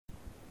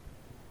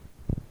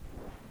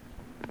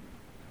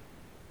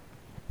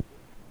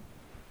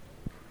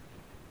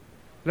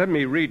Let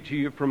me read to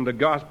you from the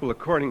Gospel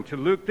according to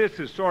Luke. This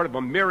is sort of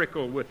a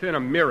miracle within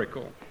a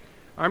miracle.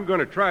 I'm going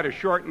to try to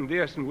shorten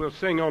this, and we'll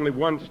sing only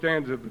one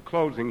stanza of the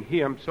closing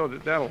hymn so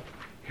that that'll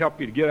help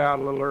you to get out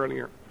a little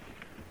earlier.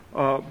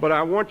 But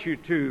I want you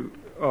to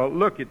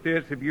look at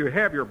this. If you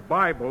have your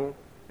Bible,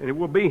 and it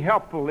will be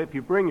helpful if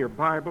you bring your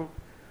Bible,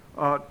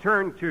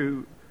 turn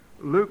to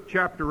Luke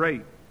chapter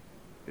 8.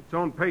 It's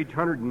on page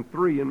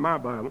 103 in my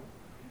Bible.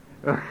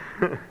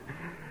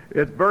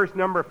 It's verse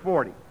number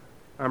 40.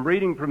 I'm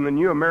reading from the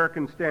New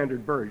American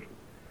Standard Version.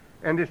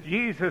 And as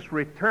Jesus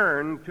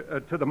returned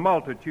to the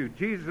multitude,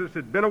 Jesus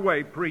had been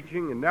away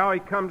preaching, and now he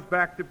comes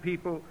back to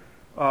people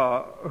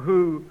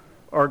who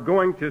are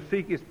going to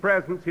seek his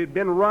presence. He had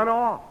been run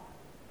off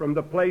from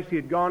the place he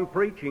had gone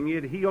preaching. He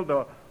had healed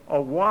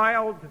a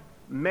wild,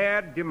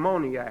 mad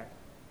demoniac,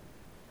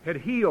 had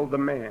healed the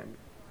man.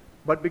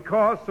 But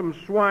because some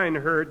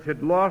swineherds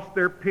had lost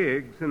their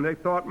pigs, and they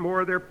thought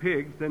more of their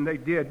pigs than they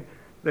did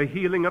the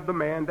healing of the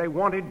man, they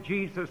wanted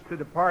Jesus to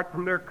depart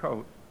from their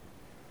coast.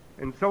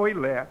 And so he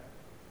left,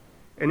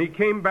 and he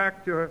came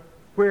back to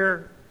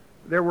where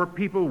there were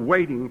people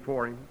waiting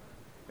for him.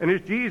 And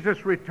as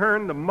Jesus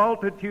returned, the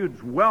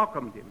multitudes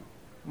welcomed him.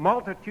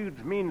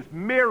 Multitudes means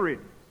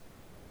myriads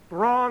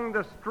thronged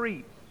the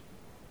streets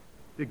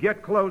to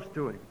get close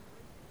to him,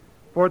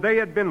 for they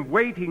had been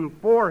waiting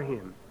for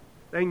him.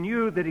 They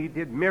knew that he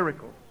did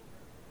miracles.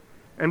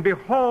 And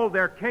behold,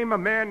 there came a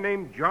man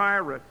named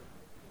Jairus,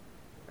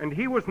 and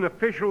he was an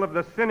official of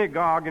the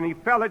synagogue, and he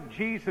fell at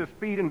Jesus'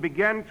 feet and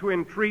began to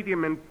entreat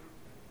him and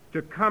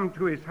to come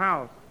to his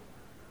house.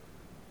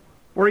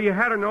 For he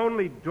had an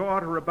only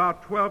daughter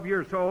about 12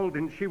 years old,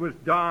 and she was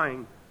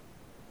dying.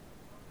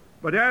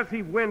 But as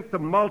he went, the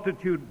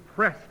multitude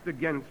pressed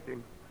against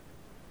him.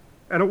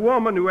 And a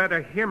woman who had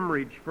a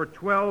hemorrhage for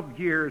 12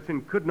 years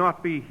and could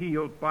not be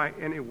healed by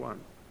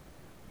anyone.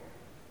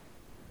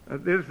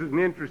 This is an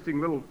interesting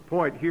little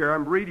point here.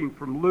 I'm reading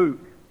from Luke.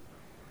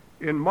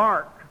 In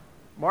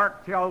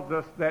Mark tells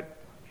us that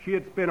she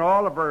had spent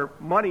all of her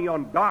money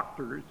on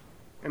doctors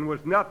and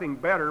was nothing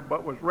better,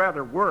 but was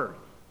rather worse.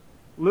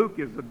 Luke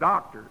is a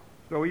doctor,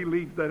 so he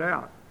leaves that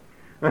out.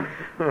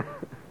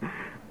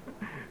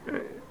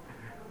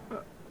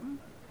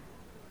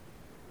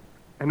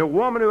 And a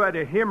woman who had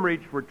a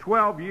hemorrhage for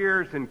 12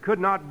 years and could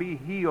not be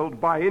healed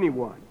by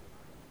anyone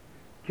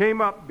came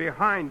up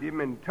behind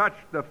him and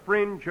touched the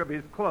fringe of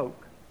his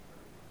cloak,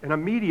 and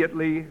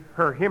immediately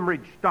her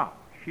hemorrhage stopped.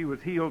 She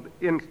was healed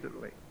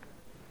instantly.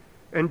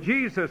 And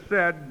Jesus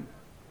said,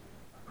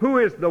 "Who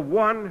is the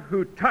one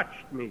who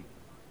touched me?"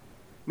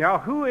 Now,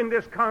 who in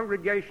this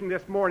congregation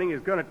this morning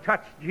is going to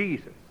touch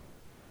Jesus?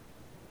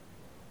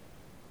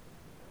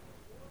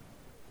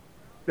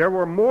 There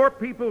were more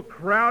people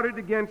crowded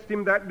against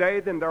him that day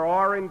than there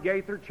are in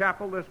Gaither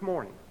Chapel this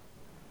morning.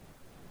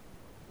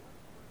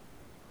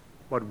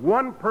 But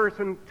one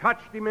person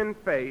touched him in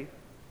faith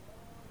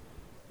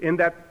in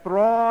that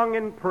throng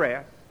and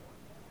press,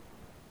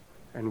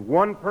 and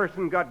one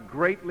person got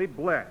greatly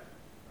blessed.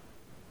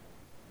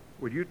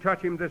 Would you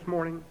touch him this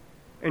morning?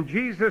 And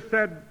Jesus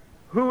said,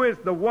 "Who is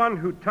the one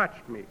who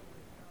touched me?"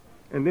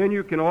 And then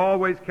you can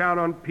always count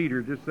on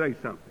Peter to say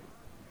something.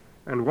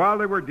 And while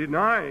they were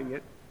denying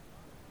it,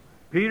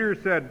 Peter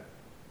said,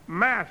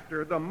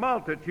 "Master, the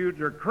multitudes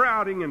are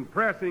crowding and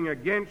pressing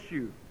against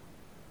you."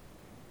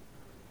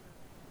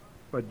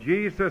 But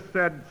Jesus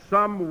said,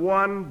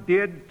 "Someone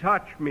did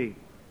touch me,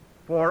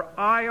 for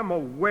I am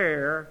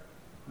aware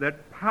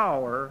that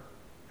power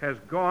has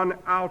gone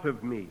out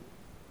of me."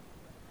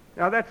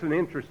 Now that's an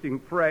interesting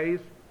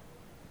phrase.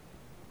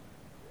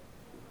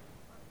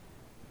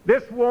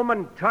 This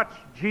woman touched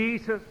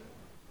Jesus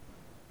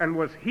and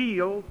was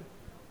healed,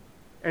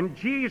 and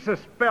Jesus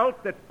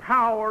felt that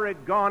power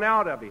had gone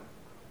out of him.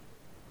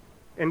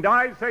 In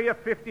Isaiah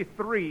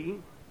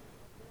 53,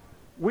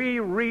 we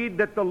read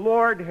that the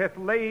Lord hath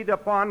laid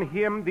upon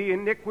him the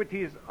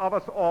iniquities of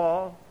us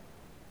all,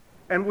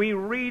 and we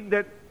read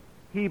that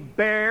he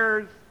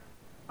bears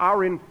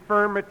our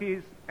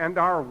infirmities and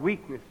our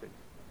weaknesses.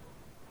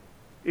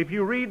 If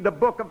you read the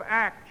book of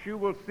Acts, you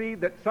will see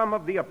that some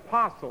of the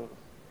apostles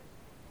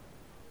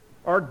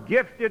are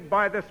gifted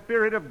by the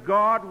Spirit of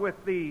God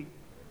with the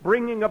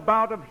bringing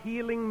about of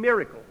healing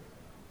miracles.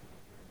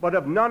 But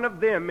of none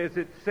of them is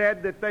it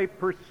said that they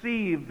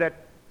perceive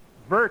that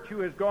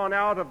virtue has gone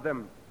out of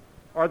them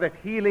or that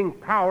healing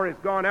power has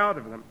gone out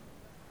of them.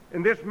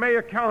 And this may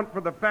account for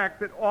the fact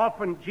that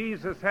often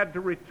Jesus had to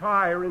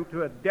retire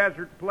into a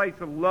desert place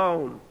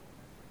alone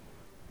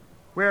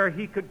where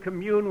he could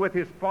commune with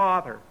his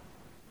Father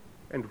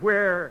and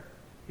where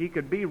he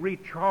could be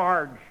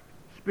recharged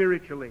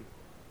spiritually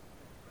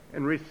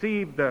and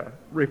receive the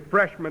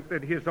refreshment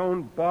that his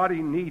own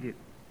body needed.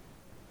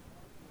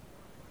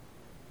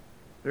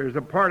 There's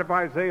a part of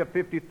Isaiah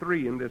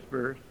 53 in this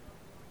verse.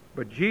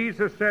 But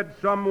Jesus said,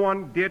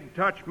 "Someone did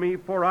touch me,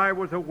 for I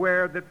was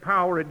aware that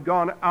power had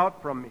gone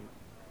out from me."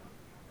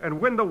 And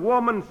when the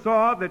woman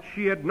saw that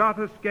she had not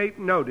escaped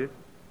notice,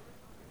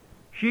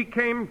 She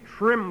came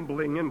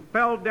trembling and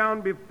fell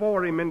down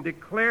before him and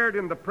declared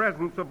in the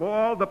presence of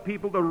all the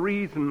people the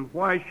reason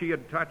why she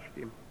had touched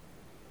him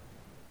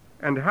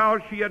and how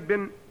she had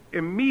been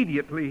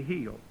immediately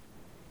healed.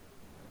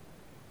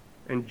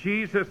 And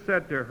Jesus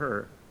said to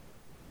her,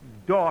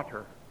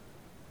 "Daughter,"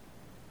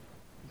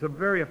 it's a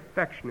very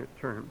affectionate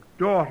term,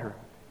 "daughter,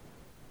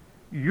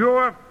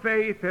 your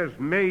faith has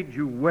made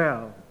you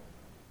well.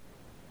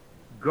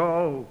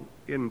 Go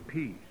in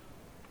peace."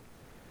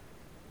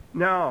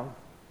 Now,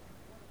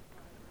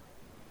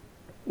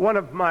 one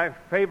of my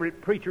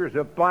favorite preachers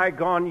of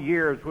bygone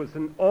years was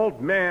an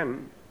old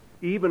man,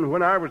 even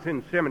when I was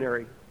in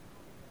seminary.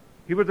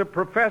 He was a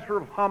professor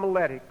of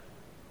homiletics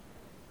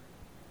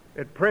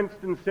at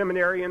Princeton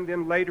Seminary and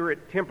then later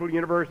at Temple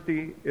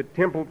University, at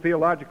Temple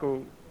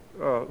Theological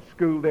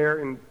School there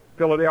in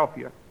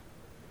Philadelphia.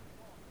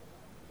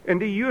 And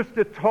he used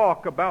to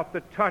talk about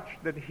the touch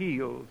that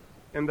heals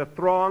and the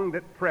throng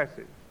that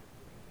presses.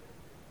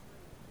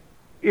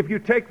 If you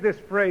take this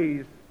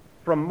phrase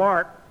from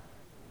Mark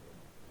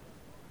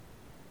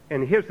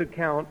and his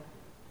account,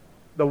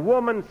 the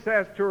woman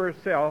says to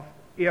herself,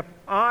 "If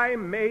I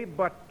may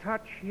but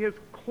touch his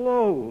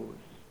clothes,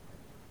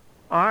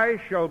 I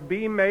shall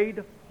be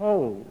made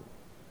whole."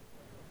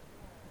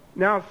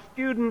 Now,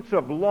 students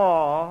of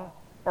law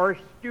or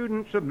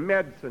students of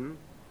medicine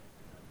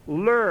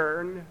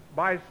learn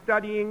by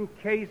studying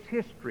case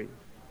histories.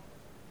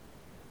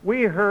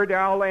 We heard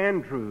Al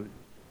Andrews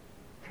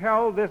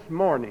tell this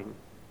morning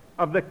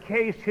of the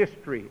case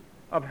history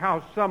of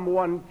how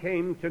someone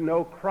came to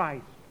know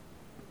Christ.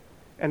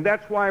 And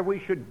that's why we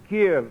should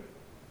give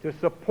to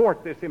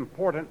support this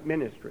important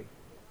ministry,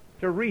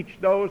 to reach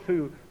those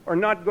who are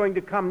not going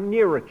to come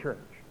near a church.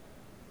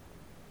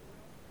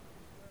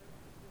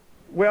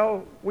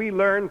 Well, we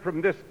learn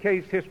from this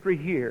case history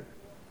here.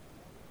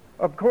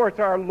 Of course,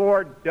 our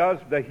Lord does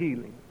the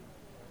healing.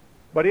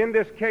 But in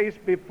this case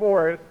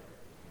before us,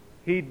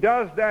 he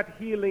does that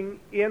healing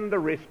in the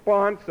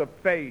response of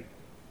faith.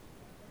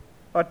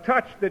 A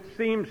touch that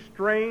seems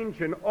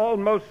strange and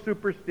almost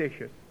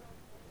superstitious.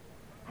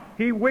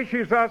 He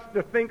wishes us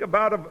to think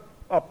about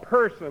a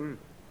person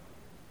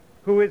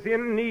who is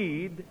in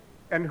need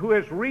and who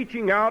is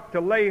reaching out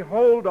to lay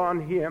hold on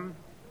him,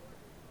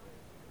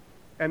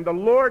 and the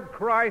Lord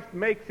Christ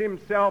makes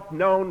himself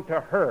known to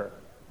her.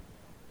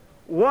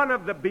 One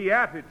of the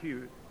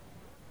Beatitudes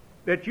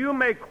that you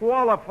may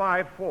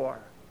qualify for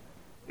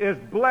is,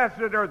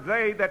 "Blessed are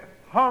they that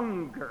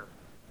hunger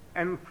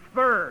and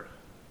thirst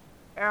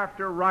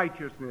after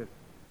righteousness,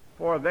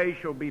 for they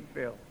shall be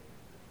filled."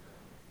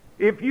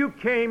 If you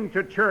came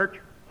to church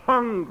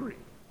hungry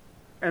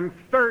and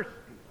thirsty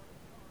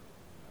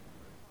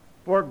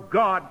for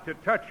God to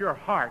touch your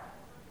heart,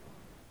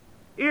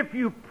 if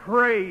you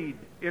prayed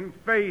in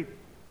faith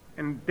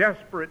and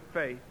desperate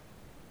faith,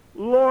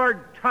 "Lord,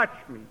 touch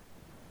me,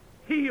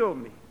 heal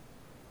me,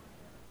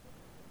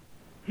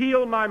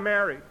 heal my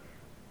marriage,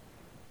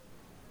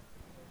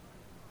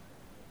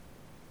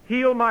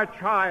 heal my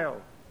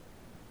child,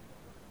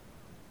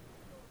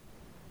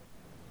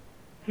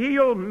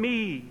 heal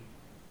me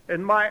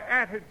and my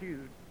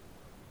attitude,"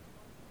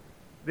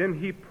 then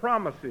he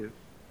promises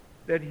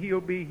that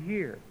he'll be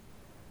here.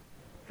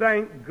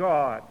 Thank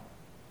God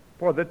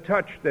for the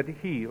touch that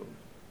heals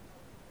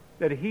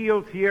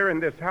here in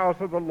this house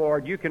of the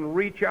Lord. You can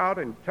reach out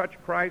and touch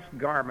Christ's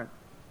garment,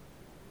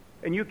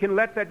 and you can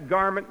let that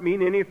garment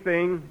mean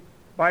anything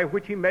by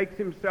which he makes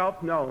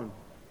himself known.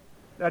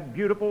 That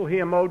beautiful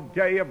hymn, "O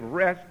Day of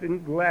Rest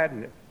and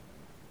Gladness,"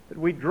 that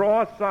we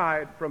draw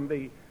aside from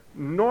the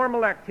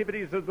normal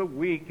activities of the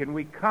week and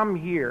we come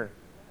here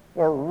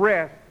for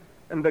rest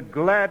and the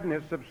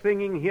gladness of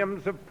singing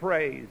hymns of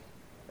praise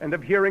and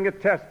of hearing a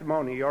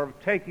testimony or of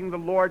taking the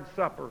Lord's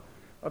Supper,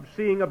 of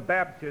seeing a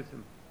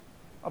baptism,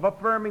 of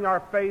affirming our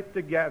faith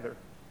together,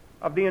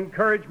 of the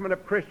encouragement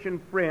of Christian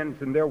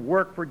friends in their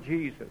work for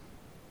Jesus.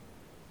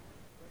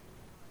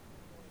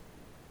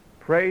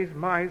 Praise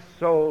my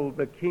soul,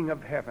 the King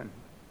of heaven.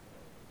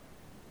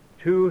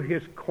 To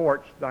his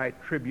courts thy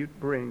tribute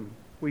bring.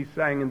 We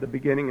sang in the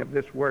beginning of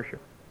this worship.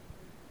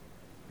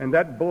 And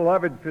that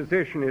beloved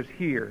physician is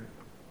here,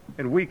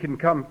 and we can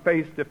come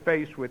face to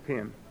face with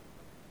him,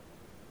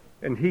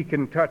 and he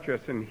can touch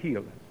us and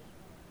heal us.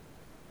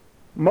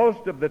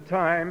 Most of the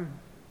time,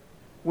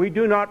 we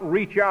do not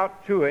reach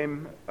out to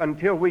him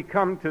until we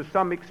come to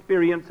some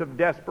experience of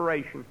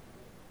desperation.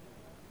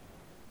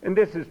 And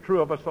this is true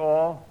of us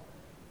all.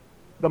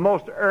 The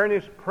most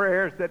earnest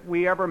prayers that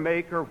we ever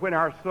make are when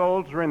our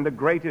souls are in the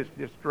greatest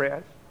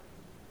distress.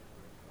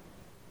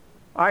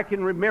 I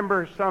can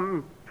remember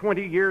some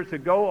 20 years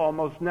ago,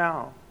 almost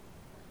now,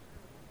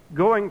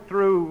 going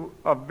through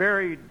a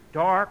very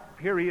dark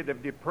period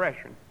of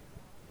depression.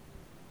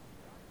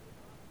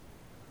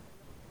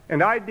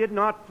 And I did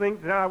not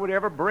think that I would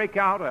ever break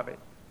out of it.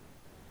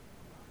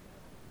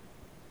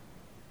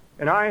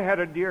 And I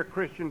had a dear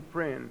Christian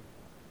friend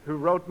who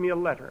wrote me a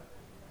letter.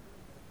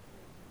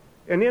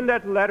 And in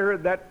that letter,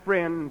 that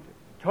friend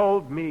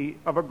told me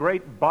of a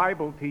great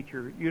Bible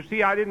teacher. You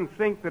see, I didn't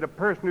think that a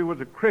person who was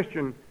a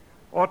Christian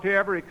or to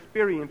ever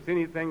experience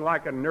anything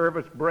like a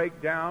nervous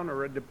breakdown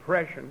or a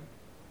depression.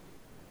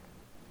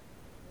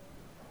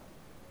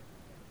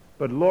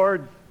 But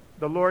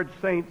the Lord's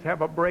saints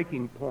have a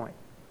breaking point,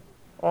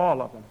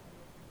 all of them.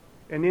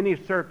 And any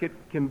circuit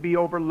can be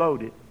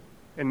overloaded,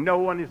 and no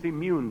one is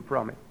immune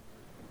from it.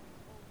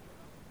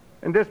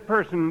 And this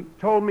person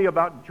told me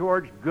about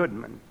George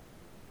Goodman,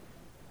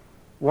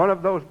 one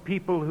of those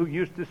people who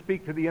used to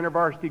speak to the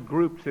InterVarsity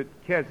groups at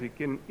Keswick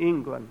in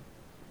England,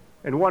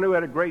 and one who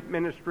had a great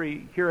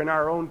ministry here in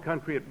our own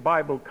country at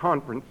Bible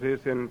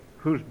conferences, and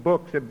whose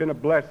books have been a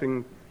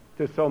blessing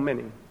to so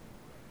many.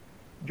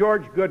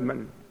 George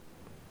Goodman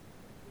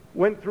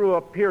went through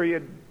a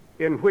period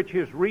in which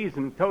his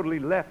reason totally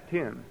left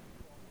him,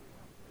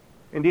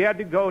 and he had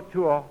to go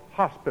to a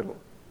hospital,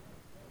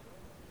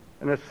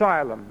 an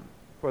asylum,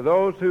 for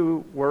those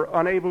who were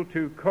unable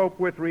to cope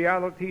with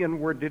reality and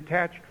were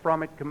detached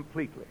from it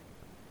completely.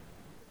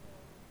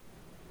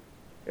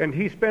 And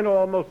he spent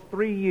almost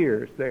 3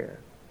 years there.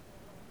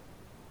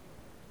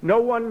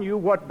 No one knew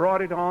what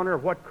brought it on or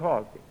what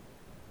caused it.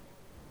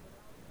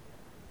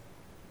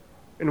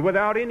 And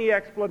without any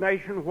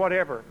explanation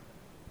whatever,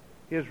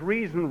 his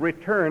reason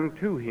returned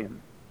to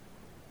him,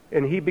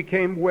 and he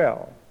became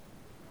well,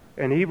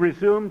 and he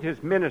resumed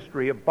his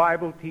ministry of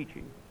Bible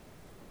teaching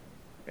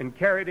and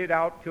carried it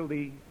out till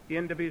the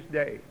end of his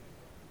days.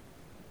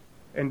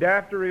 And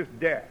after his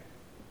death,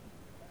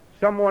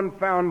 someone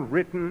found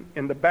written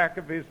in the back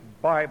of his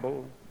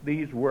Bible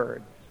these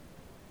words: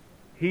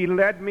 "He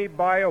led me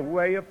by a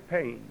way of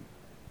pain,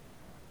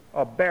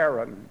 a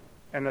barren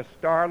and a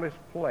starless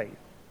place.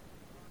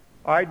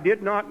 I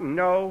did not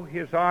know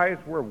his eyes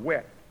were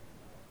wet.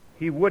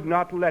 He would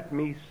not let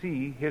me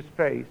see his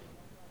face.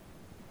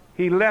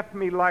 He left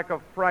me like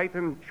a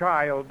frightened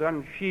child,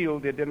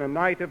 unshielded in a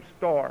night of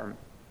storm.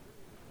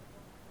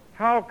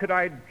 How could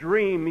I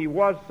dream he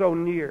was so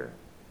near?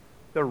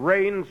 The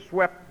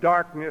rain-swept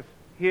darkness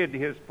hid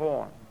his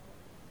form.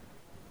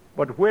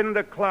 But when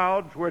the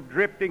clouds were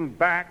drifting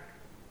back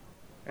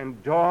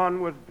and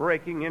dawn was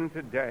breaking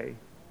into day,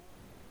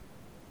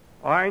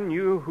 I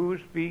knew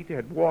whose feet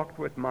had walked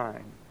with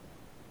mine.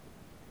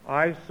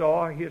 I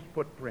saw his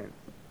footprints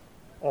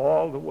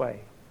all the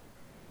way."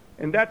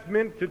 And that's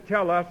meant to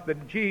tell us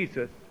that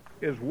Jesus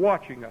is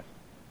watching us,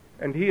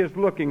 and he is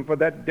looking for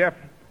that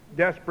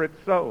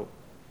desperate soul.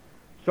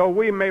 So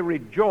we may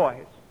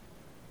rejoice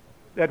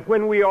that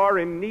when we are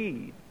in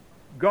need,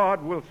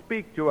 God will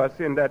speak to us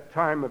in that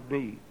time of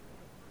need.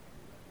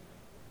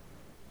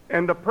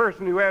 And the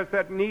person who has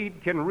that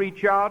need can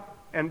reach out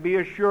and be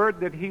assured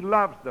that he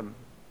loves them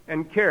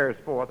and cares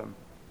for them.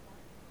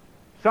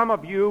 Some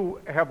of you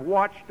have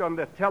watched on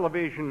the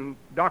television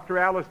Dr.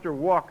 Alistair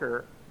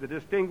Walker, the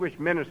distinguished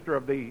minister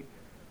of the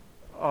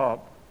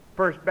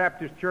First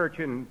Baptist Church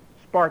in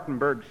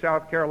Spartanburg,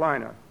 South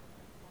Carolina.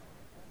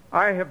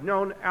 I have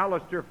known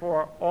Alistair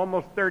for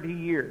almost 30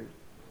 years,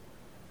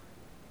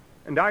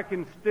 and I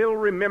can still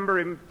remember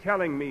him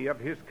telling me of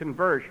his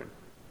conversion.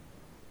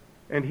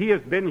 And he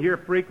has been here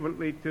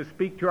frequently to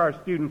speak to our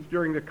students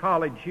during the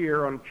college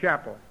here on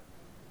chapel.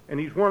 And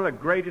he's one of the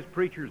greatest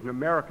preachers in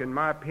America, in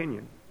my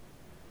opinion.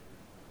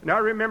 And I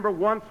remember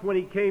once when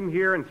he came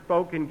here and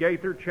spoke in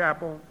Gaither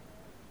Chapel,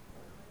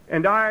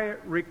 and I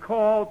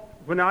recall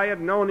when I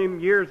had known him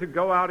years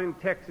ago out in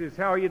Texas,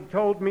 how he had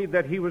told me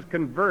that he was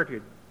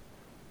converted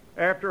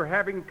after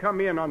having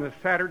come in on a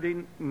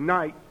Saturday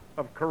night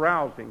of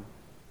carousing.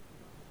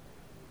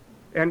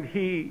 And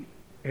he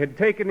had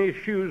taken his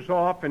shoes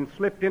off and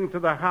slipped into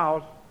the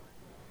house,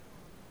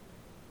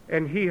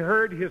 and he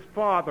heard his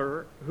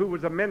father, who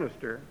was a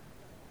minister,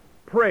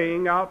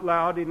 praying out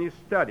loud in his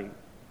study.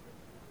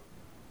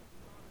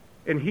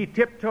 And he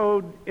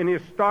tiptoed in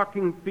his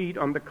stocking feet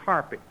on the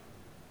carpet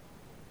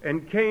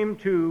and came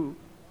to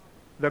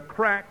the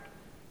crack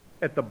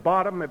at the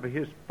bottom of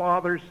his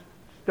father's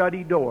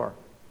study door.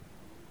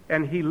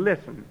 And he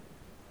listened.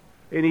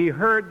 And he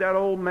heard that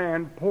old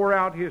man pour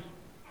out his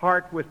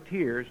heart with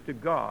tears to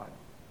God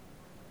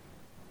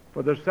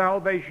for the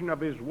salvation of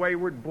his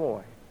wayward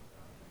boy.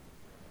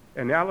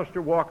 And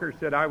Alistair Walker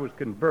said, I was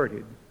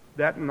converted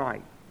that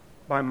night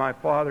by my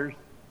father's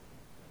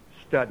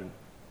study,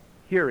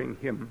 hearing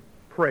him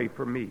pray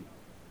for me.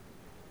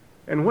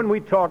 And when we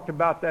talked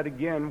about that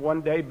again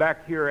one day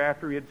back here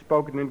after he had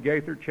spoken in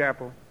Gaither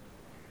Chapel,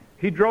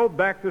 he drove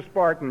back to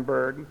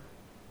Spartanburg,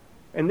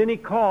 and then he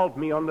called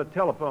me on the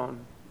telephone,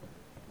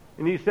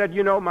 and he said,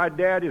 you know, my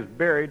dad is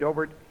buried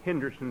over at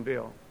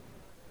Hendersonville.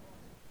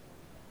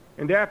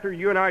 And after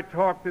you and I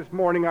talked this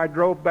morning, I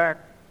drove back,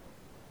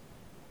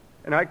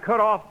 and I cut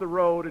off the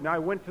road, and I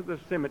went to the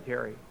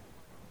cemetery,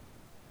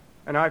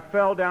 and I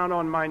fell down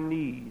on my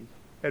knees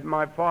at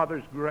my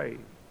father's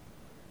grave,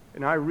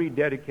 and I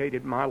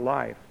rededicated my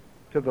life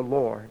to the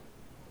Lord.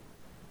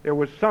 There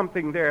was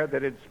something there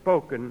that had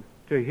spoken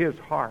to his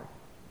heart.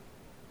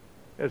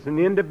 As an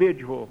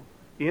individual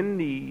in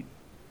need,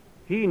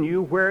 he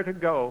knew where to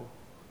go.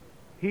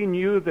 He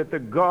knew that the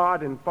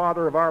God and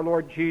Father of our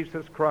Lord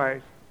Jesus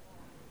Christ,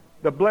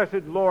 the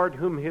blessed Lord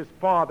whom his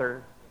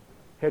Father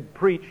had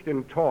preached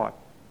and taught,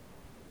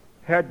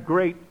 had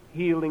great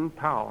healing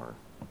power.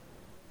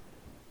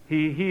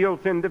 He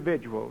heals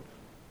individuals.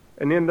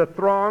 And in the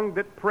throng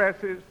that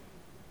presses,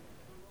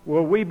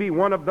 will we be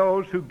one of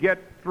those who get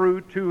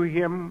through to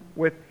him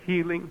with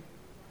healing?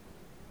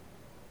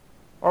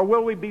 Or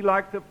will we be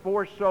like the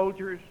 4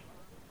 soldiers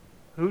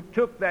who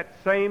took that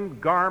same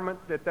garment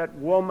that that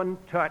woman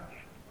touched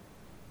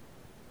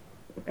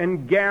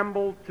and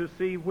gambled to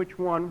see which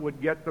one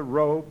would get the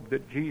robe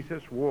that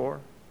Jesus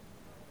wore?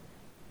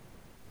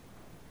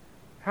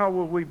 How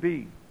will we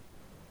be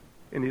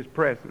in his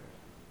presence?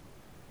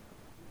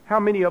 How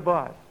many of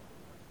us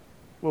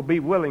will be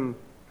willing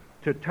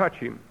to touch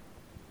him?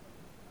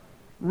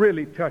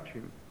 Really touch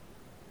him.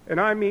 And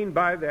I mean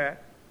by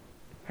that,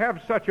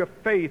 have such a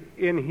faith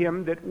in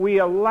him that we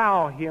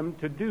allow him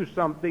to do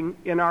something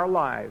in our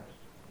lives.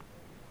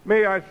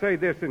 May I say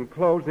this in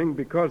closing,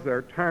 because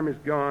our time is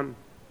gone.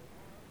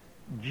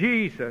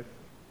 Jesus,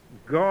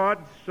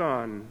 God's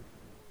Son,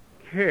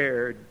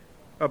 cared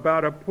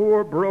about a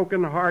poor,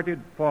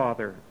 broken-hearted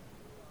father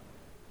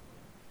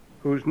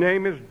whose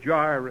name is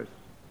Jairus.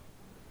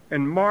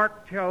 And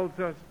Mark tells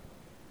us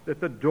that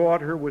the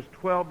daughter was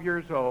 12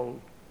 years old.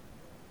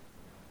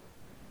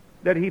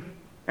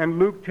 And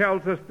Luke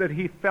tells us that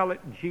he fell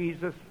at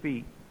Jesus'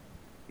 feet,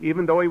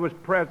 even though he was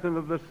president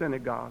of the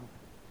synagogue,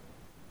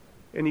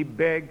 and he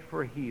begged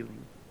for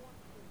healing.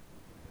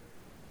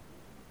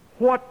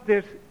 What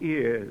this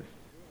is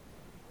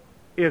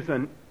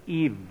an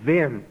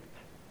event.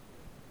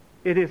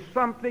 It is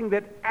something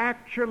that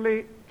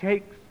actually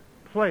takes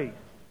place.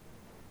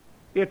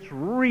 It's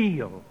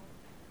real.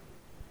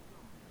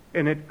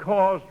 And it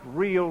caused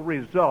real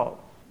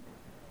results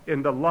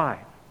in the life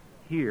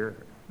here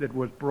that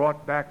was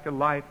brought back to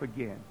life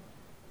again.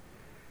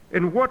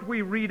 And what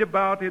we read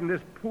about in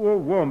this poor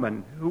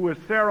woman who was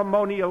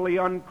ceremonially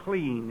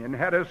unclean and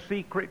had a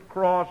secret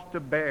cross to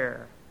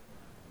bear.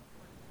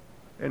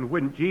 And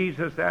when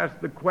Jesus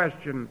asked the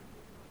question,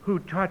 "Who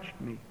touched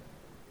me?"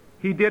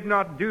 he did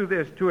not do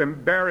this to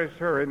embarrass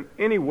her in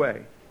any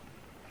way.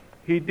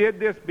 He did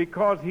this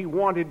because he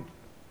wanted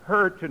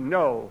her to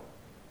know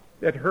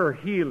that her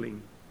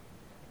healing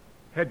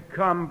had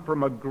come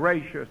from a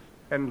gracious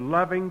and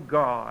loving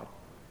God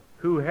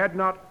who had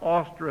not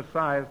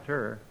ostracized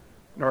her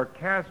nor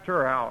cast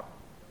her out,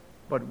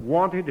 but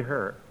wanted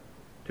her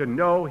to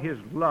know his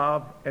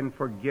love and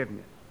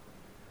forgiveness.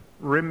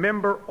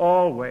 Remember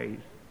always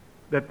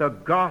that the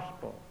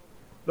gospel,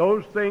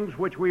 those things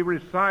which we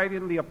recite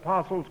in the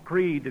Apostles'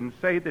 Creed and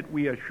say that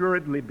we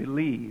assuredly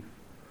believe,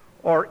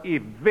 are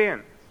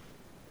events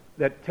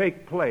that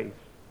take place,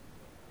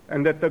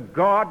 and that the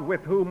God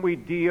with whom we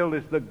deal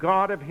is the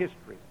God of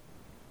history,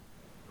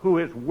 who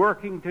is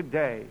working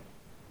today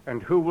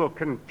and who will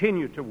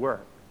continue to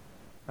work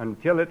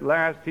until at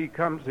last he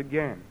comes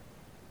again.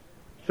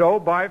 So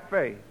by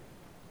faith,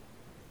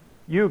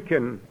 you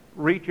can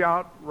reach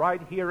out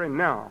right here and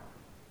now,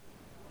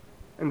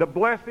 and the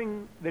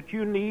blessing that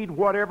you need,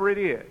 whatever it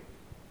is,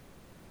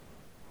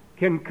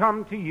 can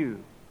come to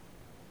you.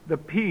 The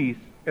peace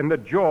and the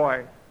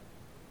joy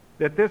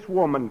that this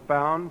woman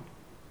found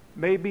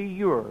may be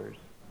yours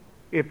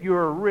if you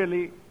are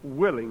really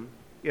willing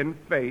in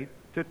faith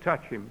to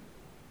touch him.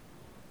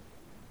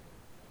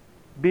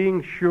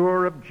 Being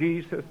sure of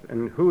Jesus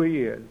and who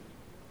he is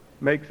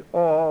makes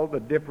all the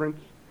difference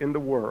in the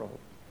world.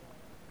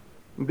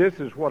 This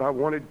is what I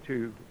wanted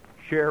to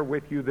share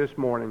with you this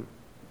morning.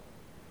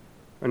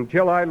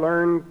 Until I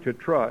learned to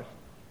trust,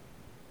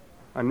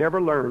 I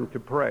never learned to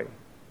pray.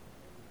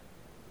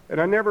 And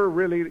I never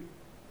really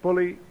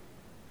fully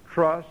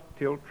trust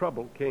till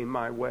trouble came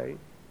my way.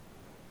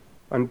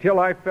 Until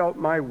I felt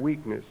my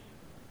weakness,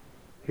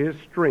 his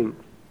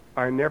strength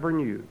I never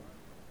knew,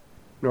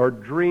 nor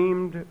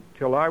dreamed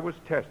till I was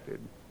tested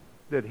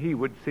that he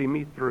would see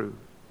me through.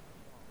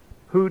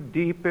 Who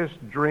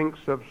deepest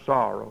drinks of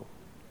sorrow,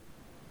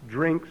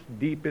 drinks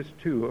deepest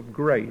too of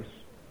grace.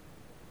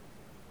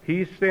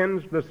 He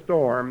sends the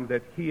storm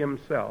that he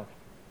himself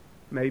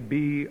may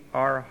be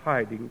our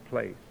hiding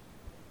place.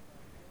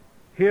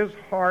 His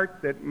heart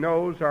that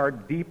knows our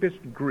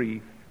deepest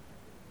grief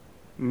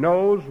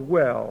knows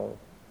well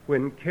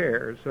when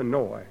cares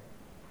annoy.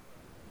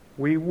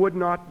 We would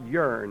not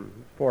yearn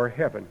for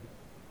heaven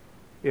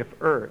if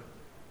earth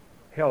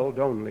held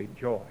only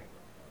joy.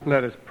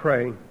 Let us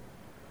pray.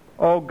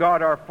 O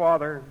God our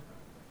Father,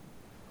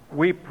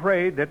 we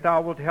pray that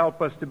thou wilt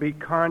help us to be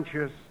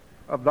conscious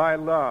of thy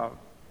love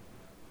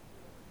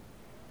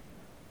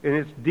in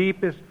its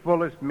deepest,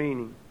 fullest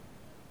meaning,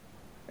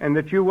 and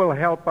that you will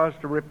help us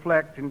to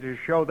reflect and to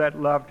show that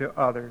love to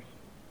others.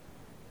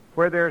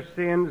 Where there are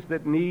sins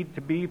that need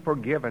to be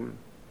forgiven,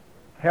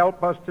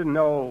 help us to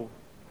know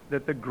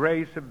that the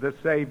grace of the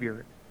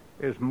Savior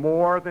is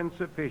more than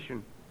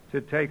sufficient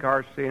to take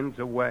our sins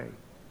away.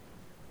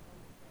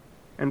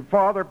 And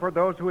Father, for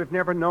those who have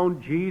never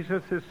known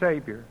Jesus as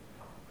Savior,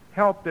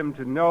 help them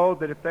to know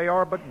that if they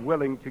are but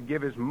willing to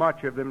give as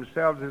much of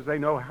themselves as they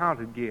know how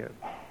to give,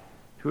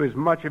 to as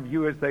much of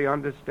you as they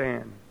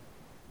understand,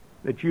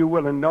 that you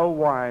will in no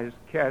wise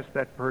cast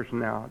that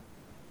person out.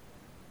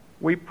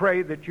 We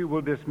pray that you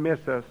will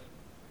dismiss us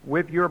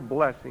with your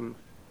blessings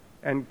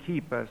and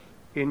keep us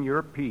in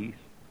your peace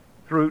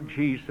through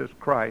Jesus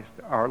Christ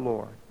our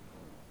Lord.